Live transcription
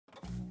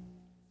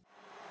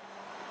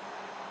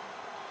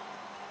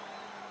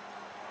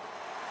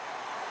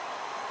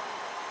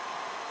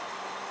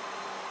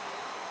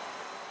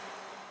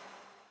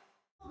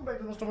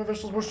Most of my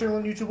vegetables more still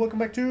on YouTube. Welcome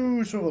back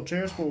to Swivel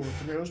Chair Sports.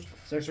 I'm your host,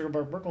 Zach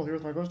Merkel, here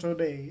with my host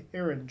today,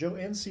 Aaron, Joe,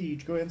 and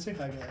Siege. Go ahead and say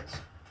hi, guys.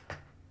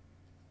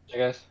 Hey,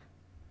 guys.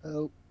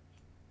 Oh.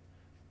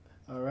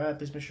 Alright,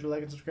 please make sure to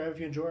like and subscribe if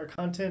you enjoy our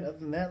content. Other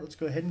than that, let's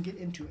go ahead and get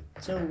into it.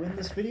 So, in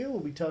this video, we'll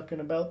be talking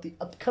about the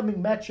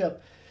upcoming matchup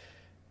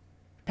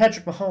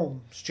Patrick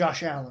Mahomes,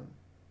 Josh Allen,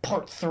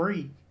 Part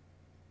 3.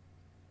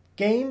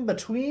 Game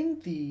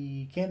between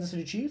the Kansas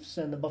City Chiefs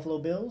and the Buffalo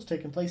Bills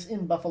taking place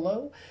in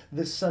Buffalo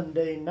this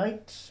Sunday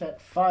night at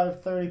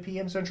 5:30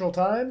 p.m. Central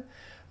Time.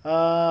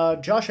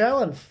 Josh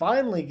Allen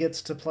finally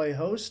gets to play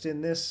host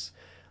in this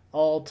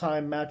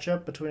all-time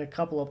matchup between a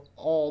couple of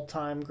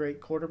all-time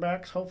great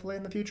quarterbacks, hopefully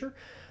in the future.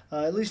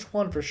 At least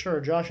one for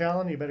sure. Josh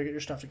Allen, you better get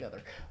your stuff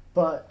together.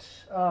 But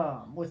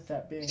with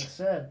that being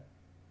said,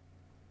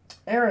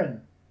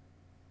 Aaron,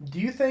 do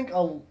you think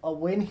a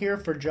win here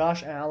for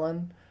Josh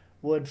Allen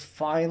would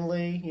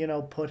finally,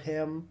 put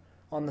him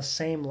on the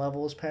same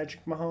level as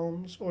Patrick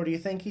Mahomes? Or do you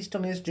think he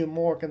still needs to do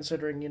more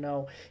considering,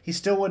 he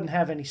still wouldn't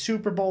have any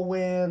Super Bowl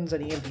wins,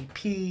 any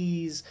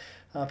MVPs,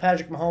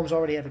 Patrick Mahomes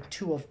already having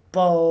 2 of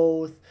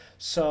both.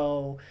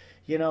 So,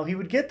 he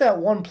would get that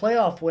one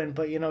playoff win,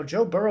 but,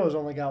 Joe Burrow's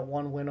only got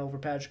 1 win over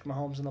Patrick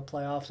Mahomes in the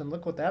playoffs, and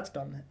look what that's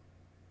done.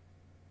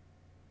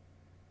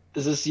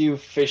 Is this you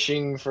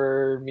fishing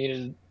for me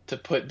to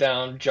put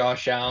down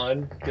Josh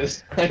Allen?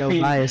 Because No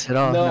bias at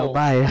all. No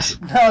bias.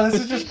 No,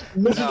 this is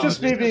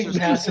just me being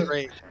passive.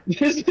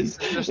 This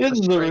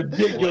is a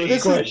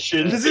ridiculous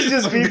question. This is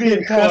just me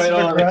being passive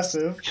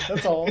aggressive.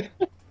 That's all.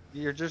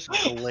 You're just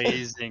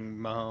glazing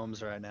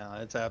Mahomes right now.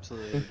 It's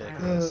absolutely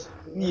ridiculous.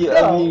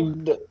 Yeah, I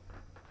mean,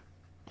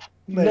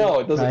 no,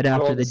 it doesn't. Right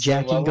after the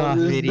jacking off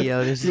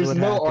video, this is what happens.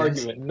 There's no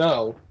happens. argument.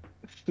 No.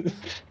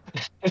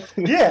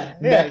 Yeah.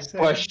 Next Exactly.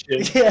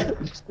 question. Yeah.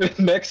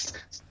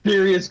 Next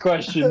serious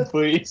question,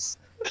 please.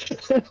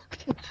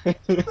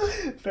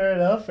 Fair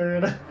enough.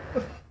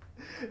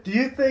 Do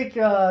you think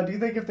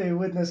if they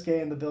win this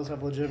game, the Bills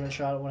have a legitimate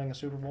shot at winning a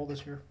Super Bowl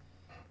this year?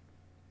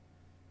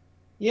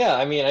 Yeah,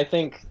 I mean, I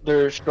think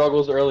their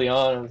struggles early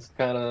on have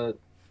kind of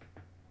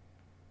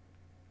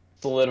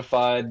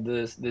solidified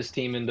this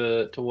team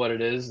into what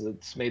it is.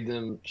 It's made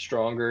them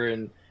stronger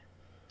and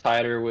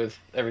tighter with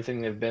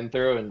everything they've been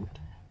through, and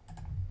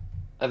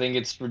I think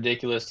it's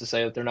ridiculous to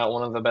say that they're not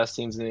one of the best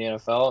teams in the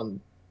NFL, and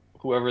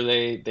whoever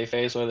they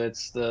face, whether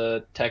it's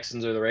the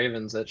Texans or the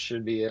Ravens, that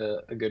should be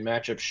a good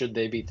matchup should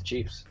they beat the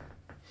Chiefs.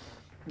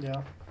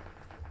 Yeah.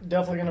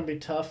 Definitely going to be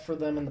tough for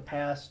them in the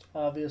past,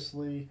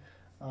 obviously.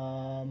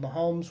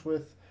 Mahomes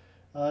with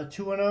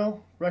 2-0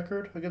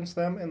 record against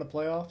them in the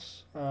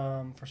playoffs.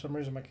 For some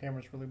reason, my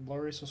camera's really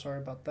blurry, so sorry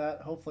about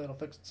that. Hopefully it'll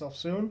fix itself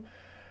soon.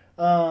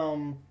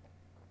 But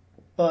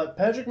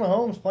Patrick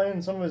Mahomes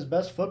playing some of his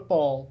best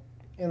football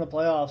in the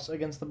playoffs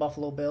against the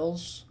Buffalo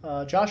Bills.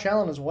 Josh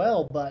Allen as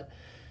well, but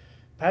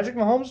Patrick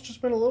Mahomes has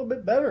just been a little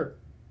bit better.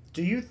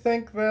 Do you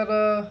think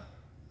that,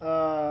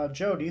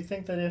 Joe, do you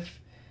think that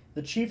if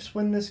the Chiefs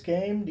win this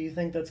game, do you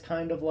think that's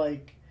kind of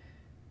like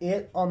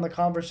it on the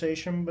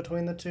conversation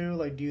between the two?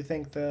 Like, do you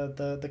think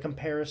the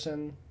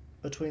comparison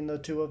between the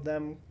two of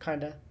them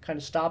kind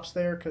of stops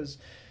there? Because,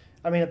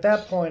 I mean, at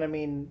that point,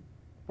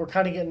 we're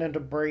kind of getting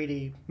into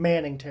Brady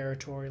Manning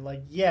territory.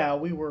 Like, yeah,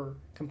 we were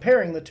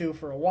comparing the two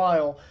for a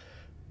while,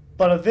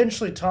 but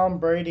eventually Tom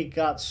Brady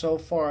got so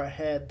far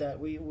ahead that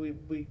we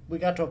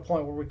got to a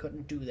point where we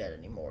couldn't do that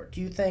anymore.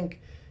 Do you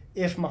think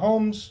if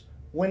Mahomes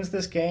wins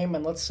this game,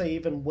 and let's say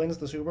even wins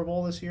the Super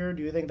Bowl this year,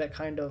 do you think that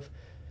kind of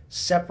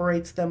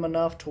separates them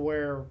enough to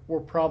where we're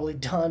probably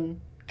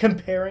done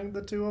comparing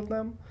the two of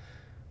them?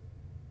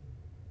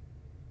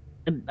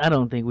 I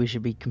don't think we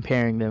should be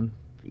comparing them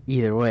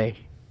either way.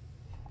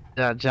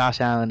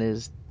 Josh Allen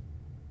is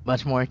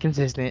much more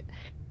consistent,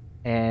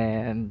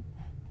 and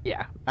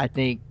yeah, I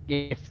think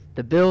if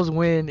the Bills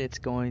win, it's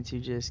going to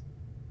just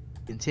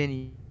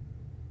continue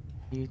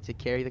to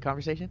carry the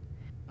conversation.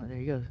 Oh, there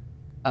he goes.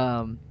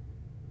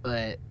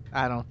 But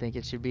I don't think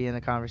it should be in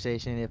the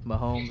conversation. If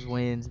Mahomes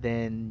wins,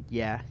 then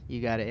yeah,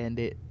 you got to end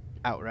it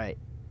outright.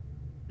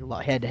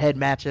 Head-to-head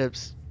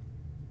matchups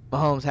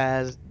Mahomes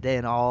has,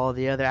 then all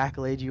the other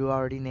accolades you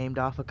already named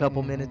off a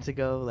couple minutes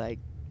ago, like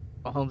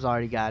Mahomes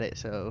already got it.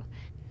 So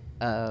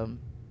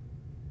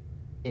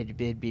it'd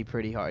be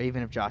pretty hard.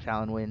 Even if Josh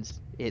Allen wins,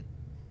 it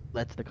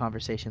lets the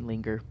conversation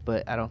linger,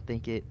 but I don't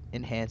think it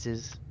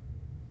enhances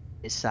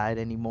his side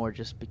anymore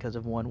just because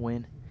of one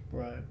win.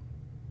 Right.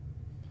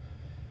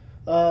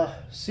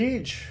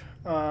 Siege,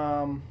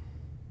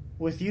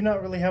 with you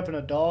not really having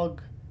a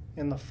dog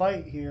in the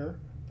fight here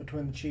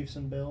between the Chiefs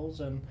and Bills,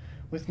 and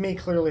with me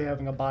clearly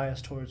having a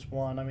bias towards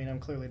one, I'm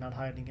clearly not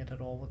hiding it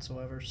at all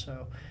whatsoever,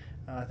 so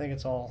I think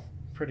it's all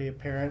pretty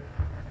apparent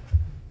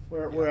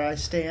where I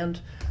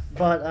stand.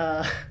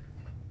 But,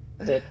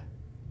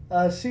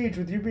 Siege,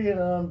 with you being an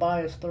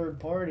unbiased third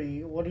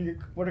party, what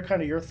are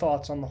kind of your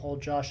thoughts on the whole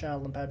Josh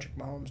Allen and Patrick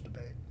Mahomes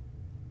debate?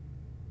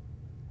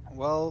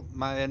 Well,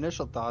 my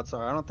initial thoughts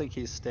are I don't think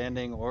he's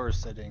standing or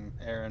sitting,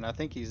 Aaron. I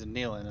think he's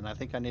kneeling, and I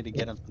think I need to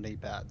get him some knee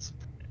pads.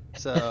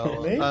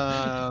 So, Me?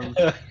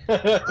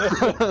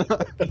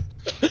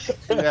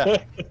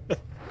 yeah.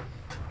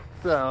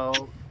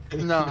 So,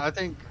 no, I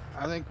think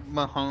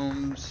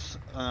Mahomes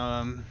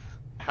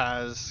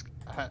has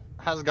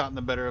gotten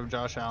the better of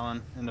Josh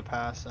Allen in the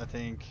past.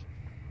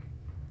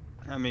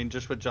 I mean,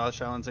 just with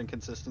Josh Allen's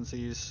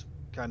inconsistencies,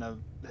 kind of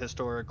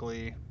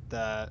historically,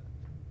 that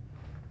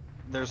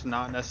there's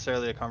not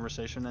necessarily a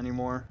conversation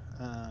anymore.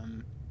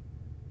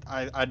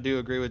 I do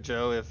agree with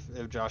Joe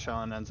if Josh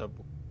Allen ends up,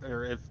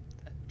 or if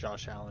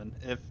Josh Allen,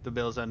 if the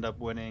Bills end up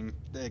winning,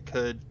 it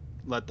could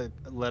let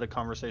a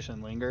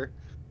conversation linger.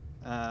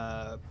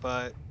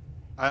 But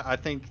I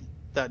think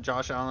that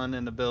Josh Allen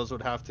and the Bills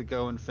would have to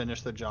go and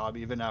finish the job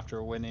even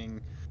after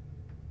winning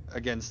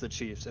against the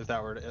Chiefs. If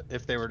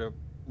they were to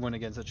win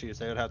against the Chiefs,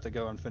 they would have to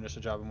go and finish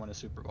the job and win a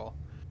Super Bowl.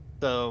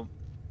 So,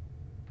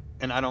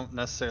 and I don't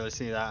necessarily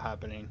see that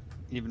happening,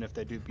 even if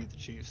they do beat the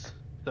Chiefs.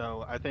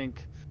 So I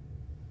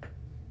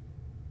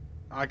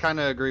kind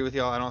of agree with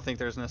y'all. I don't think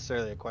there's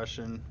necessarily a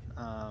question.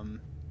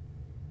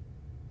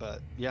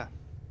 But yeah.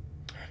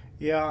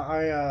 Yeah,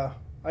 I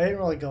didn't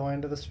really go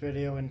into this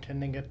video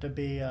intending it to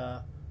be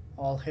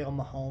all hail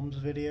Mahomes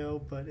video,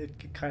 but it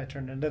kind of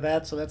turned into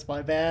that, so that's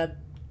my bad.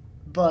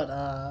 But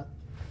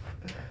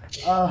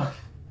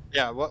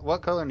Yeah,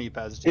 what color knee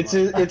pads do you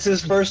want? It's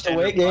his first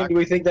away game. Do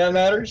we think that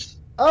matters?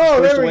 oh,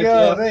 First there we away go.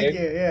 playoff Thank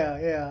game. you.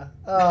 Yeah.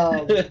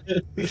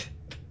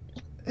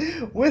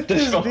 With The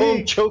this home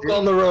being choke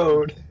on the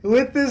road.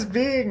 with this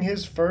being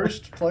his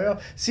first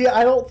playoff, see,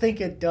 I don't think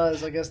it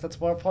does. I guess that's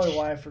probably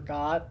why I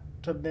forgot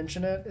to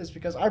mention it, is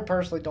because I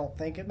personally don't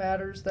think it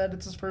matters that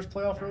it's his first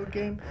playoff road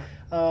game.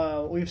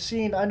 We've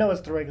seen, I know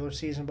it's the regular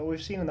season, but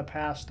we've seen in the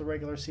past the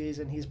regular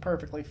season he's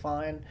perfectly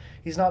fine.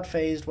 He's not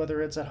phased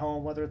whether it's at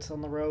home, whether it's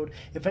on the road.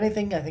 If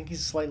anything, I think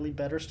he's slightly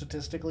better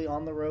statistically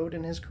on the road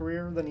in his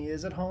career than he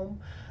is at home.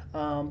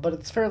 But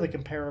it's fairly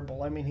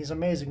comparable. I mean, he's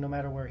amazing no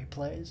matter where he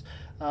plays.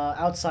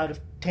 Outside of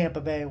Tampa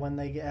Bay when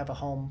they have a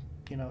home,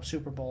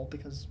 Super Bowl,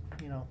 because,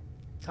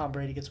 Tom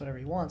Brady gets whatever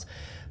he wants.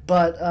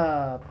 But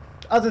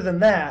other than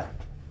that,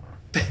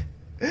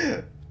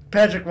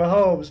 Patrick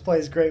Mahomes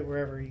plays great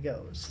wherever he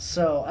goes.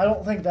 So I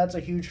don't think that's a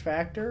huge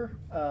factor.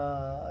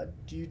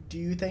 Do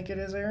you think it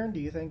is, Aaron? Do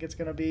you think it's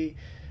going to be?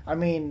 I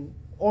mean,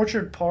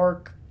 Orchard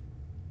Park,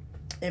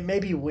 it may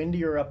be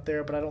windier up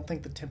there, but I don't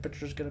think the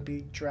temperature is going to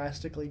be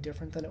drastically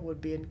different than it would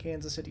be in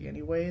Kansas City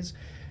anyways.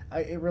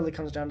 It really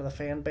comes down to the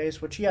fan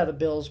base, which, yeah, the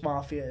Bills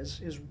Mafia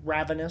is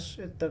ravenous.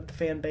 The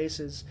fan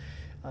base is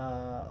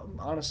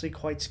honestly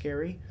quite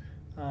scary,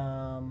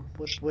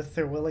 with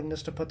their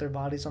willingness to put their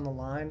bodies on the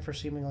line for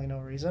seemingly no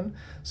reason.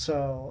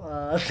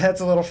 So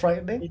that's a little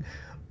frightening.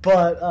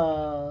 But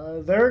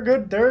they're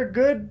a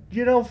good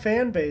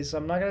fan base.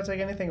 I'm not gonna take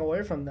anything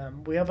away from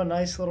them. We have a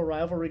nice little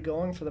rivalry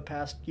going for the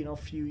past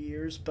few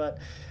years, but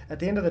at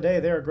the end of the day,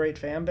 they're a great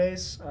fan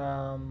base.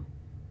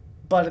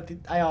 But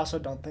I also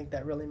don't think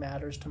that really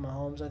matters to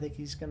Mahomes. I think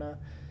he's gonna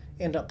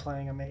end up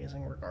playing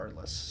amazing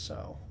regardless.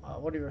 So,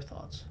 what are your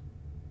thoughts?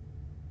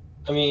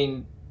 I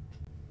mean,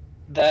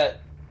 that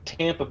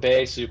Tampa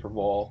Bay Super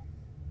Bowl,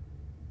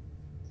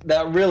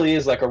 that really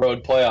is like a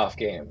road playoff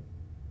game.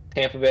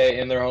 Tampa Bay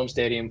in their home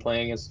stadium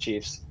playing against the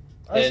Chiefs,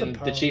 and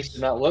the Chiefs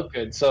did not look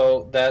good.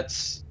 So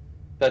that's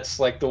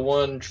like the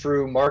one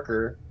true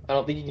marker. I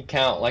don't think you can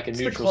count like a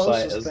neutral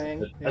site as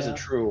a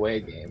true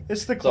away game.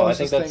 It's the So I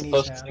closest think that's thing the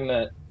closest thing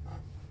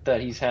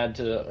that he's had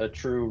to a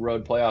true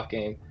road playoff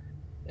game,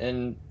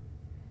 and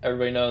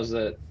everybody knows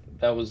that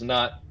was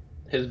not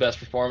his best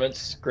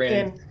performance.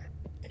 Granted,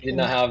 he did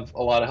not have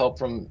a lot of help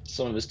from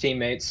some of his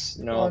teammates.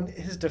 Well, in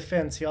his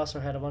defense, he also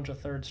had a bunch of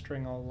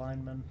third-string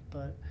linemen,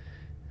 but.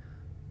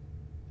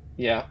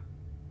 Yeah,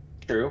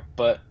 true.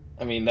 But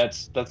I mean,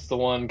 that's the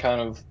one kind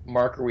of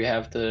marker we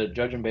have to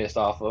judge him based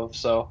off of.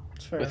 So,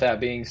 with that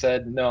being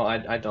said, no,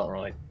 I don't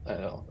really. I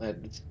don't.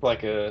 It's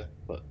like a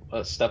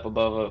step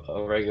above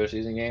a regular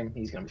season game.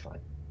 He's gonna be fine.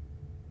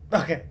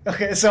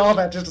 Okay. So all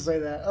that just to say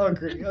that. Oh,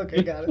 agree.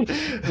 Okay, got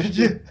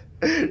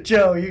it.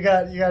 Joe, you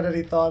got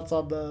any thoughts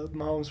on the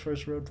Mahomes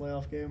first road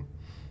playoff game?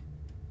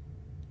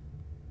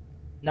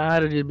 Nah,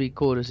 it'll just be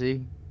cool to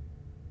see.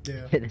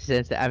 Yeah. In the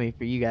sense that, I mean,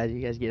 for you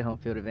guys get home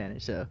field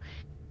advantage, so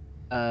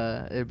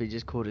it'll be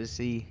just cool to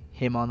see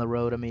him on the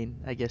road. I mean,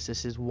 I guess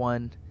this is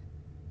one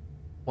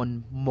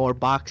more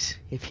box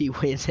if he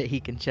wins that he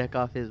can check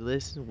off his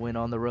list, win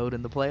on the road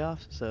in the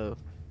playoffs. So,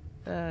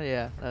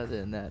 yeah, other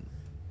than that,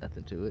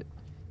 nothing to it.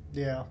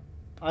 Yeah.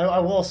 I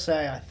will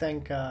say, I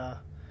think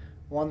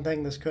one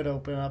thing this could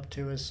open up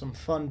to is some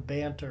fun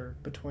banter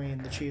between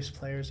the Chiefs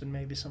players and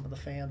maybe some of the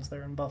fans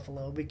there in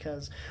Buffalo,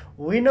 because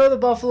we know the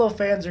Buffalo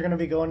fans are going to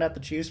be going at the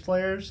Chiefs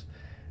players,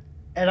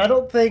 and I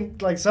don't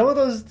think, like, some of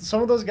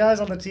those guys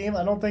on the team,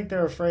 I don't think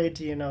they're afraid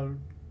to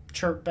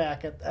chirp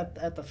back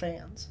at the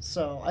fans.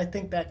 So I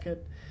think that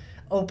could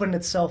open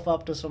itself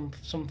up to some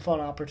fun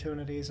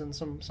opportunities and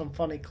some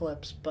funny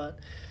clips. But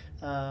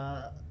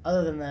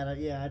other than that,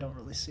 yeah, I don't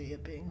really see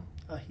it being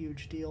a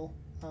huge deal.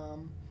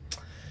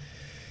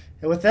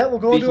 And with that, we'll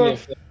go into our...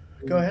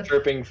 Go ahead.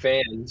 Chirping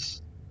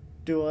fans.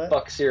 Do what?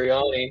 Fuck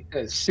Sirianni.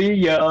 See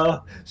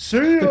ya.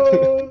 See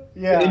ya.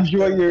 Yeah.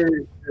 Enjoy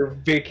your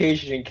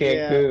vacation in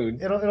Cancun.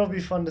 Yeah. It'll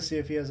be fun to see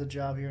if he has a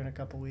job here in a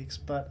couple weeks.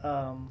 But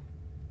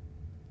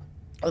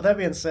with that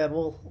being said,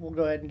 we'll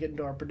go ahead and get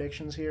into our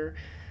predictions here.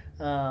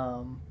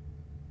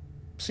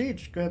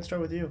 Siege, go ahead and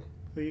start with you.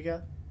 Who you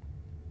got?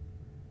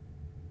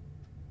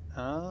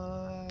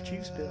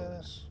 Chiefs,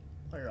 Bills.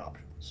 What are your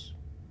options?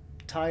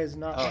 Tie is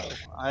not. Oh,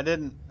 I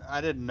didn't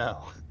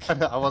know.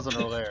 I wasn't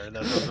aware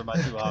that those are my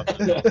two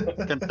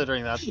options,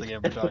 considering that's the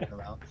game we're talking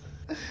about.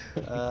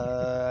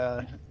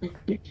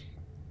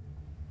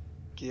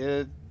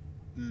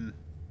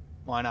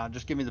 Why not?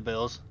 Just give me the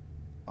Bills.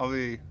 I'll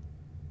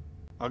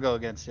go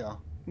against y'all.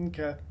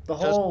 Okay. The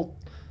whole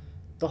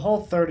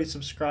 30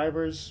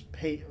 subscribers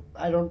hate.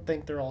 I don't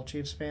think they're all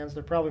Chiefs fans.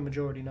 They're probably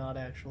majority not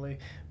actually,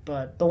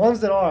 but the ones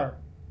that are,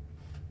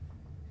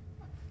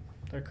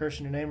 they're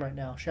cursing your name right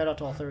now. Shout out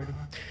to all 30.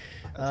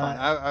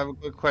 I have a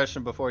quick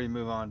question before you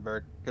move on,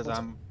 Bert, because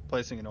I'm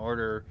placing an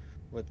order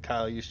with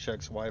Kyle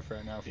Juszczyk's wife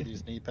right now for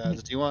these knee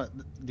pads. Do you want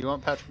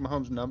Patrick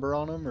Mahomes' number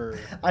on them, or?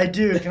 I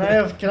do. Can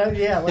I?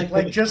 Yeah,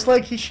 like just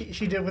like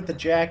she did with the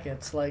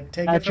jackets. Like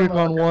take Patrick it from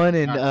on one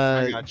and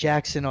I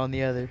Jackson on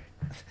the other.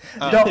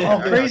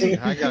 Crazy.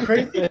 I got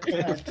Crazy.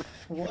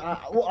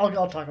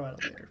 I'll talk about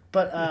it later.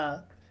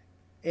 But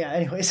yeah.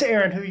 Anyways,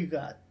 Aaron, who you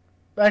got?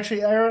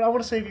 Actually, Aaron, I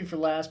want to save you for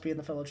last, being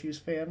the fellow Chiefs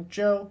fan.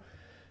 Joe,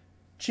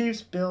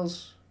 Chiefs,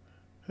 Bills,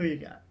 who you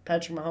got?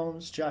 Patrick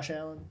Mahomes, Josh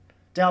Allen,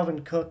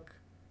 Dalvin Cook.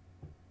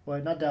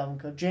 Wait, not Dalvin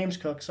Cook. James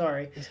Cook,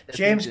 sorry.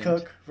 James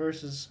Cook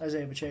versus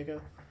Isaiah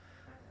Pacheco.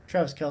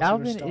 Travis Kelce.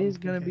 Dalvin is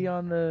going to be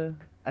on the...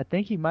 I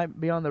think he might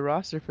be on the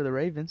roster for the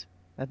Ravens.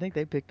 I think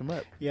they picked him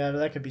up. Yeah,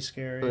 that could be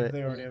scary. But,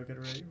 they already have a good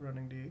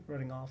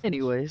running offense.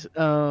 Anyways,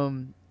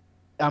 I'm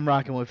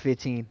rocking with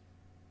 15.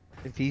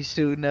 If he's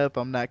suiting up,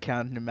 I'm not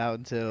counting him out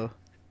until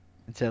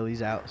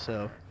he's out.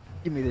 So,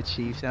 give me the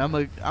Chiefs, and I'm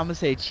gonna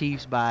say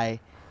Chiefs by.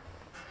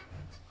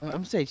 I'm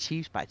gonna say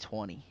Chiefs by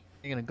 20.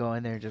 They're gonna go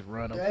in there and just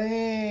run them.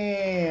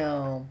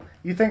 Damn!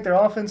 You think their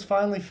offense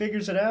finally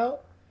figures it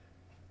out?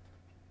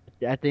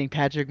 I think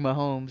Patrick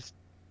Mahomes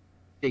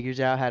figures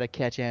out how to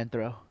catch and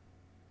throw.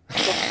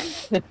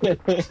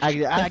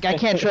 I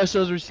can't trust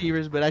those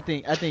receivers, but I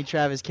think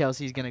Travis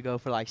Kelce's gonna go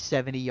for like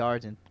 70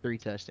 yards and 3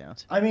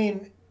 touchdowns. I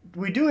mean,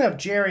 we do have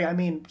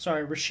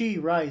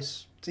Rashee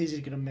Rice. It's easy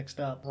to get them mixed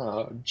up.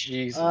 Oh,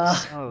 Jesus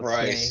Okay.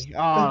 Christ.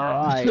 All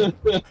right.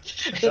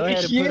 Go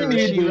ahead and You put a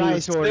need Rashee to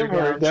Rice order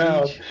simmer down.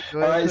 down. Cheech.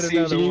 Go All ahead right, and put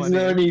another CG's one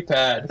no in. knee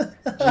pad.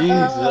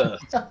 Jesus.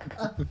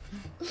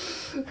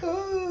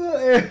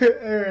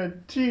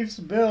 Aaron, Chiefs,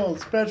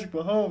 Bills, Patrick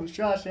Mahomes,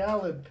 Josh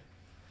Allen.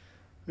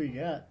 Who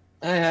you got?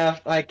 I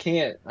have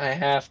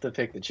to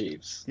pick the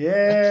Chiefs.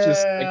 Yeah.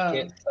 I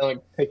can't stand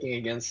like picking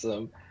against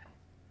them.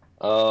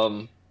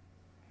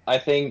 I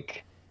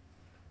think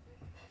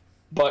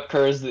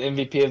Butker is the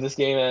MVP of this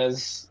game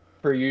as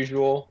per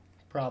usual.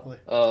 Probably.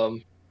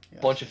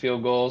 Bunch of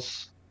field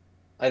goals.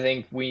 I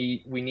think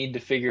we need to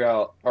figure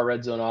out our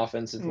red zone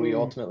offense if we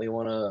ultimately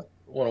want to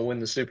win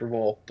the Super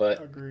Bowl.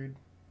 But agreed.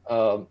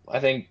 I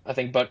think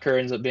Butker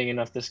ends up being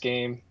enough this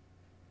game,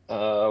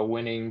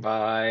 winning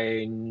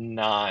by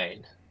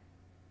 9.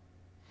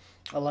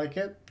 I like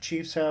it.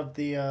 Chiefs have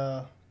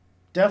the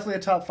definitely a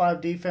top 5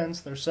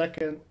 defense. They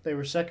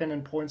were second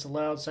in points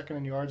allowed, second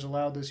in yards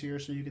allowed this year.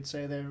 So you could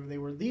say they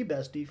were the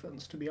best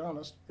defense. To be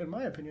honest, in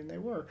my opinion, they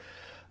were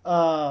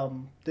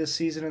this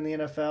season in the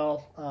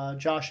NFL.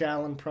 Josh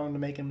Allen prone to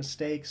making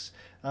mistakes.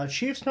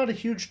 Chiefs not a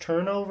huge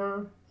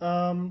turnover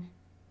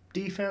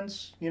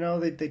defense. You know,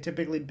 they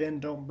typically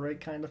bend don't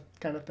break kind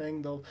of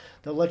thing. They'll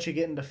let you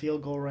get into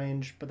field goal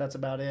range, but that's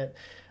about it.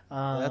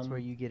 That's where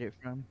you get it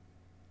from.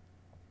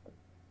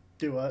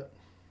 Do what?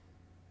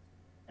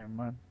 Never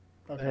mind.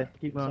 Okay. Ahead,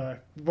 keep going. Sorry.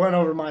 Went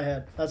over my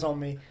head. That's on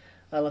me.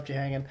 I left you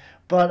hanging.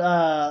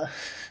 But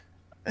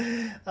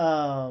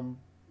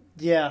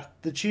yeah,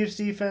 the Chiefs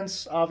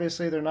defense,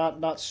 obviously they're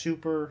not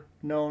super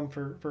known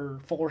for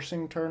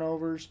forcing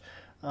turnovers.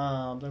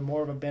 They're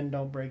more of a bend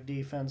don't break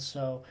defense.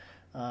 So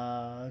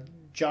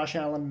Josh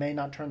Allen may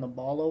not turn the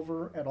ball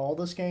over at all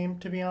this game,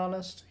 to be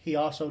honest. He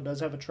also does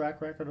have a track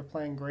record of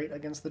playing great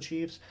against the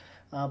Chiefs.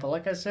 But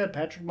like I said,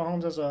 Patrick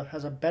Mahomes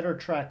has a better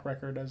track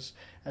record, as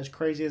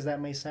crazy as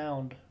that may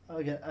sound,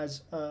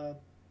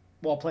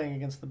 while playing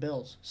against the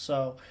Bills.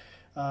 So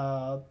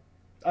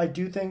I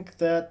do think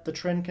that the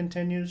trend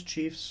continues.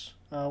 Chiefs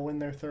win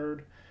their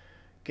 3rd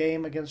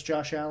game against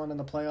Josh Allen in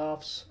the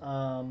playoffs,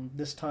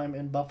 this time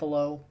in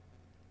Buffalo.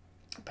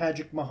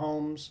 Patrick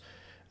Mahomes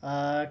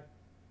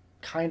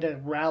kind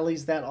of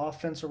rallies that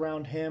offense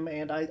around him,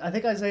 and I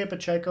think Isaiah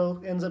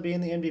Pacheco ends up being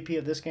the MVP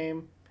of this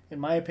game, in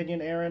my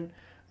opinion, Aaron.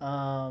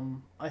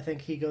 I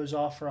think he goes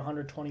off for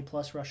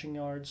 120-plus rushing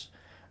yards,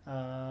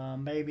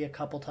 maybe a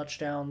couple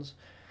touchdowns.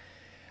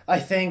 I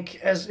think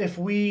if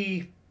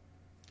we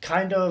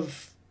kind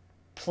of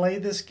play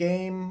this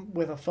game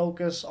with a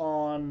focus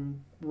on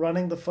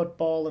running the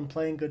football and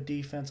playing good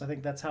defense, I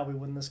think that's how we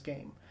win this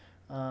game.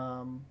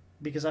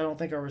 Because I don't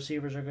think our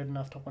receivers are good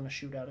enough to win a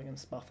shootout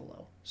against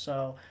Buffalo.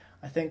 So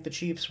I think the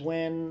Chiefs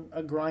win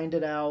a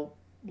grinded out,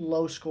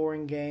 low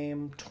scoring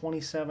game,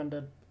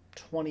 27-20,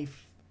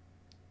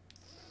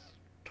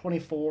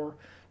 24,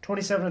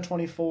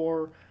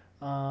 27-24,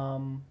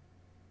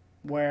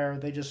 where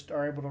they just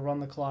are able to run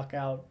the clock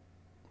out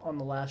on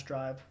the last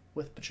drive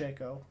with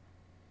Pacheco.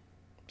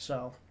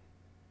 So,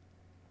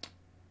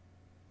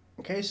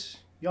 in case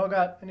y'all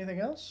got anything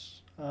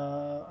else,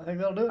 I think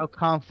that'll do How it.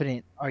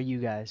 confident are you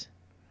guys?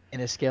 In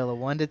a scale of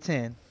 1 to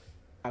 10,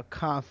 how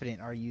confident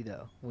are you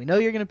though? We know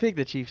you're gonna pick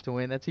the Chiefs to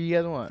win. That's who you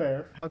guys want.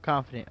 Fair. How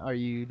confident are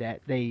you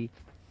that they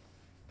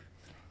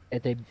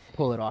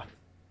pull it off?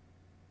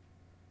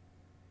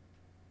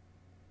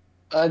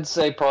 I'd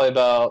say probably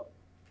about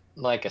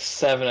like a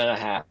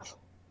 7.5.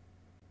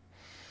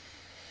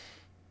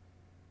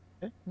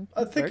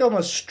 I think I'm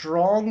a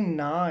strong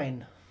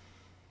 9.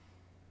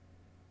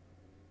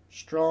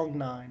 Strong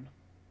 9.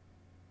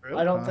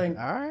 I don't think.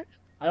 All right.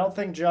 I don't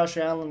think Josh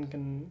Allen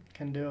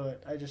can do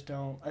it. I just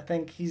don't. I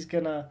think he's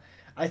gonna.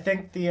 I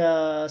think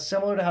the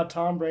similar to how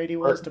Tom Brady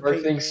was to Or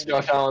Peyton thinks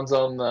Manning. Josh Allen's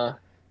on the.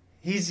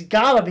 He's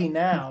gotta be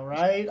now,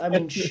 right? I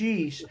mean,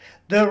 sheesh.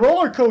 The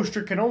roller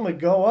coaster can only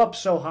go up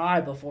so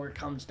high before it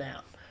comes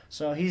down.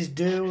 So he's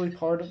due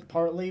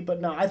partly, but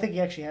no, I think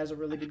he actually has a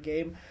really good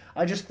game.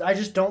 I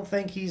just don't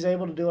think he's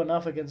able to do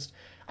enough against.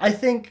 I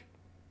think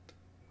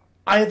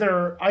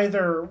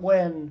either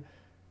when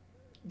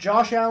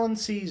Josh Allen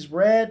sees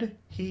red,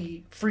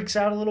 he freaks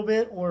out a little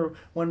bit, or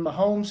when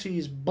Mahomes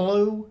sees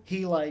blue,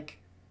 he like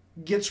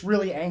gets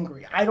really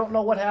angry. I don't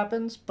know what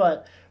happens,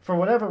 but for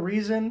whatever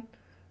reason,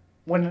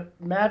 when it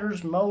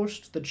matters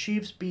most, the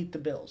Chiefs beat the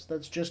Bills.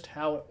 That's just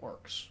how it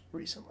works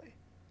recently.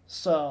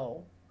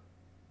 So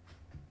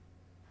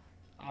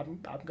I'm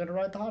gonna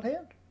ride the hot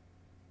hand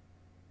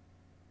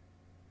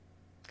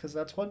because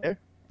that's what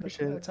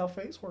that's how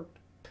fates worked.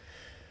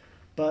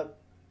 But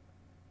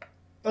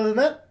other than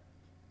that,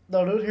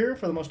 that'll do it here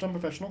for the most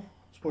unprofessional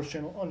sports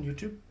channel on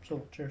YouTube.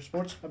 So, Chair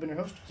Sports. I've been your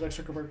host, Zach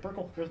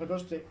Zuckerberg-Burkle. Here's my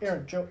host today,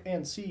 Aaron, Joe,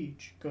 and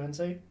Siege. Go ahead and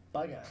say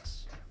bye,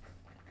 guys.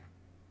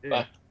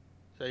 Bye.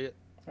 Say it.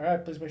 All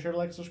right, please make sure to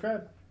like and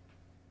subscribe.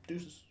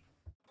 Deuces.